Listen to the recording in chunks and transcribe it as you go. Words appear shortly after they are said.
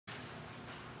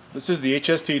This is the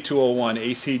HST201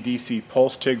 AC/DC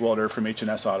Pulse TIG Welder from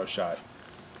H&S Auto Shot.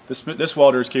 This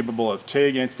welder is capable of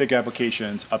TIG and stick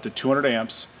applications up to 200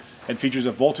 amps and features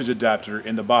a voltage adapter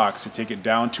in the box to take it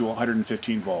down to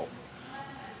 115 volt.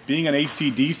 Being an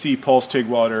AC/DC Pulse TIG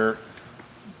welder,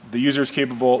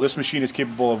 this machine is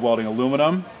capable of welding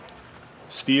aluminum,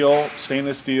 steel,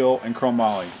 stainless steel, and chrome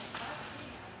moly.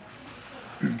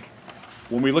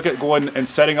 When we look at going and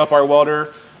setting up our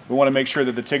welder, we want to make sure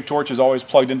that the TIG torch is always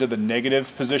plugged into the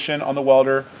negative position on the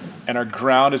welder, and our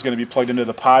ground is going to be plugged into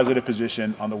the positive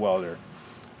position on the welder.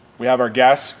 We have our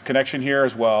gas connection here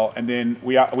as well, and then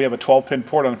we have a 12-pin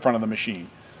port on the front of the machine.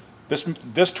 This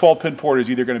 12-pin port is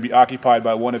either going to be occupied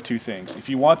by one of two things. If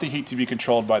you want the heat to be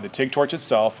controlled by the TIG torch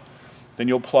itself, then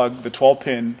you'll plug the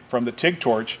 12-pin from the TIG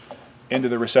torch into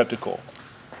the receptacle.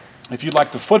 If you'd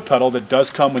like the foot pedal that does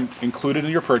come included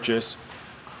in your purchase,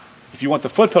 if you want the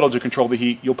foot pedal to control the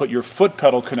heat, you'll put your foot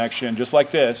pedal connection just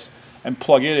like this and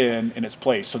plug it in its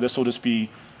place. So this will just be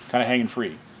kind of hanging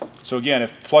free. So again,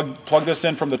 if plug this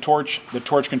in from the torch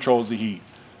controls the heat.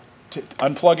 To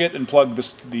unplug it and plug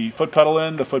the foot pedal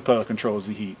in, the foot pedal controls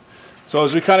the heat. So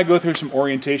as we kind of go through some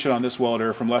orientation on this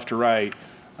welder from left to right,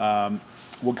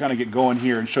 we'll kind of get going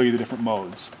here and show you the different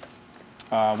modes.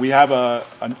 We have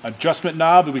an adjustment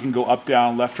knob that we can go up,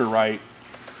 down, left, or right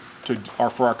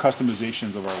for our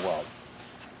customizations of our weld.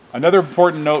 Another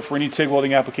important note for any TIG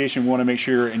welding application, we want to make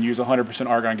sure and use 100%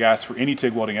 argon gas for any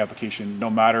TIG welding application, no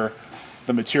matter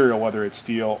the material, whether it's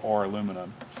steel or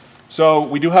aluminum. So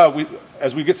we do have,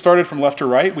 as we get started from left to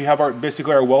right, we have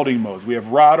basically our welding modes. We have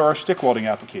rod or our stick welding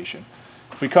application.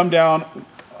 If we come down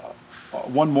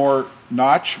one more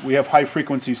notch, we have high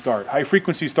frequency start. High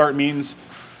frequency start means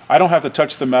I don't have to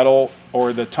touch the metal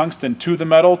or the tungsten to the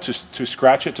metal to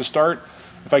scratch it to start.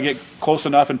 If I get close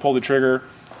enough and pull the trigger,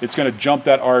 it's going to jump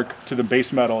that arc to the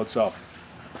base metal itself.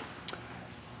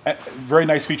 Very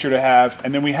nice feature to have.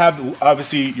 And then we have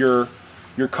obviously your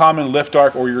common lift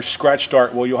arc or your scratch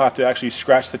dart. Well, you'll have to actually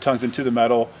scratch the tungsten to the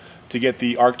metal to get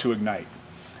the arc to ignite.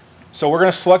 So we're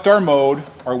going to select our mode,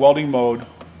 our welding mode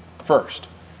first.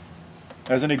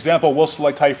 As an example, we'll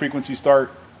select high frequency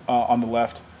start on the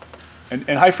left. And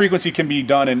high frequency can be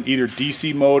done in either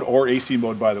DC mode or AC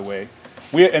mode, by the way.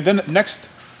 And then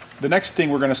the next thing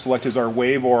we're going to select is our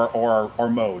wave or our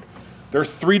mode. There are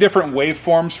 3 different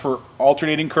waveforms for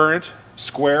alternating current: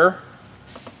 square,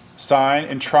 sine,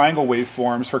 and triangle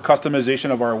waveforms for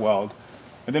customization of our weld.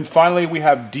 And then finally we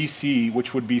have DC,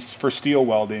 which would be for steel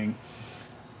welding,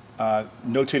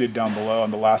 notated down below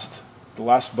on the last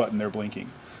button there blinking.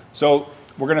 So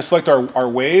we're going to select our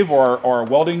wave or our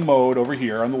welding mode over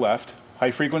here on the left: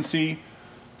 high frequency,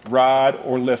 rod,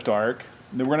 or lift arc.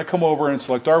 And then we're going to come over and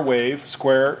select our wave: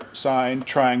 square, sine,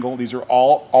 triangle. These are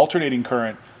all alternating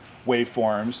current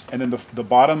waveforms. And then the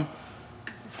bottom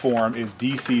form is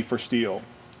DC for steel.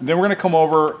 And then we're going to come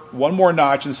over one more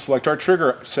notch and select our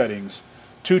trigger settings.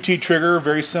 2T trigger,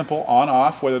 very simple, on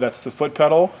off, whether that's the foot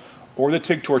pedal or the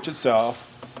TIG torch itself.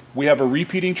 We have a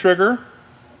repeating trigger,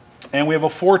 and we have a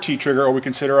 4T trigger, or we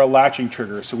consider a latching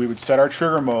trigger. So we would set our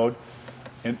trigger mode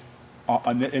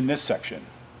in this section.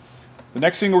 The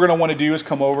next thing we're going to want to do is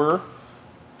come over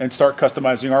and start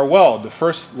customizing our weld. The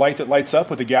first light that lights up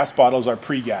with the gas bottle is our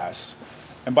pre-gas.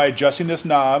 And by adjusting this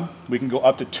knob, we can go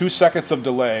up to 2 seconds of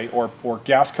delay or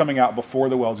gas coming out before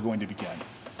the weld's going to begin.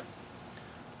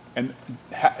 And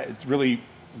it's really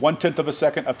 1/10 of a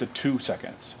second up to 2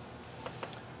 seconds.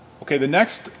 Okay, the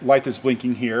next light that's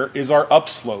blinking here is our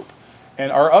upslope.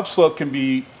 And our upslope can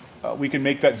be, we can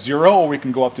make that 0, or we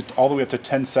can go up to all the way up to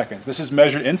 10 seconds. This is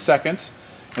measured in seconds.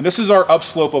 And this is our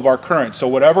upslope of our current. So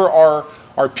whatever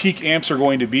our peak amps are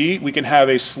going to be, we can have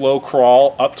a slow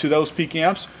crawl up to those peak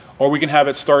amps, or we can have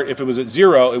it start, if it was at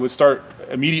 0, it would start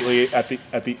immediately at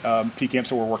the peak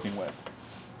amps that we're working with.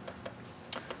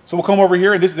 So we'll come over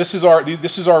here, and this is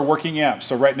our working amps.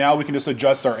 So right now we can just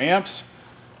adjust our amps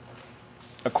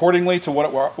accordingly to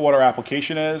what our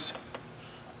application is.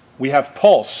 We have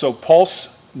pulse. So pulse,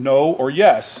 no or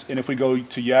yes. And if we go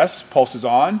to yes, pulse is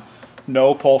on.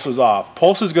 No, pulse is off.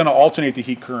 Pulse is going to alternate the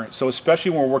heat current. So especially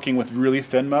when we're working with really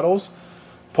thin metals,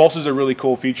 pulse is a really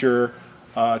cool feature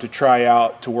to try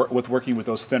out with working with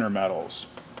those thinner metals.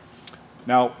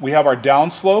 Now we have our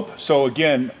downslope. So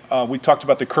again, we talked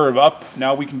about the curve up.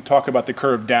 Now we can talk about the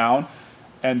curve down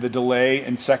and the delay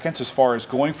in seconds as far as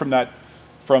going from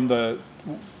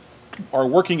our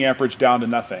working amperage down to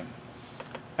nothing.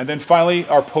 And then finally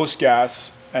our post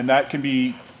gas, and that can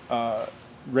be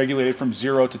regulated from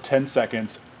 0 to 10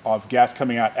 seconds of gas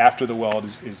coming out after the weld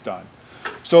is done.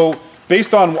 So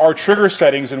based on our trigger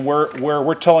settings and where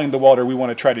we're telling the welder we want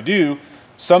to try to do,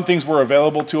 some things were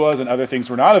available to us and other things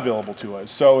were not available to us.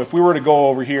 So if we were to go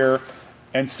over here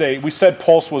and say, we said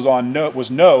pulse was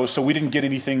no, so we didn't get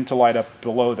anything to light up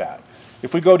below that.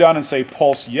 If we go down and say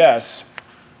pulse yes,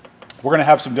 we're going to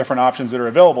have some different options that are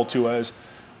available to us.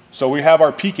 So we have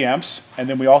our peak amps, and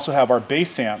then we also have our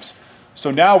base amps. So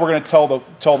now we're going to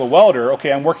tell the welder,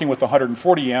 okay, I'm working with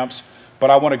 140 amps, but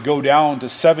I want to go down to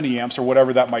 70 amps or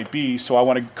whatever that might be. So I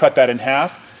want to cut that in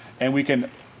half, and we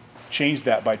can change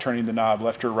that by turning the knob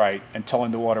left or right and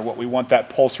telling the welder what we want that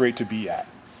pulse rate to be at.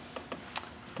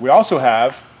 We also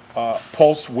have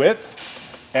pulse width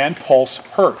and pulse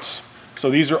hertz. So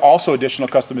these are also additional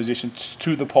customizations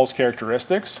to the pulse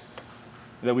characteristics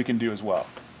that we can do as well.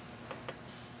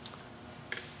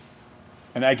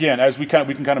 And again, as we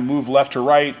can kind of move left to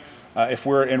right, if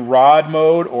we're in rod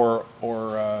mode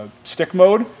or stick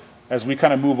mode, as we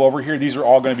kind of move over here, these are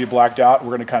all going to be blacked out.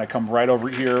 We're going to kind of come right over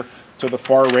here to the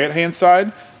far right-hand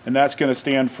side, and that's going to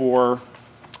stand for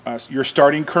your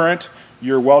starting current,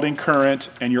 your welding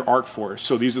current, and your arc force.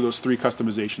 So these are those three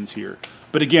customizations here.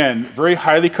 But again, very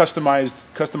highly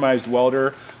customized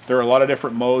welder. There are a lot of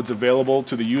different modes available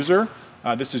to the user.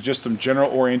 This is just some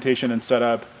general orientation and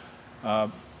setup.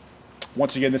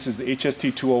 Once again, this is the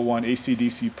HST201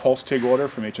 AC/DC Pulse TIG Welder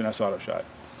from H&S Auto Shop.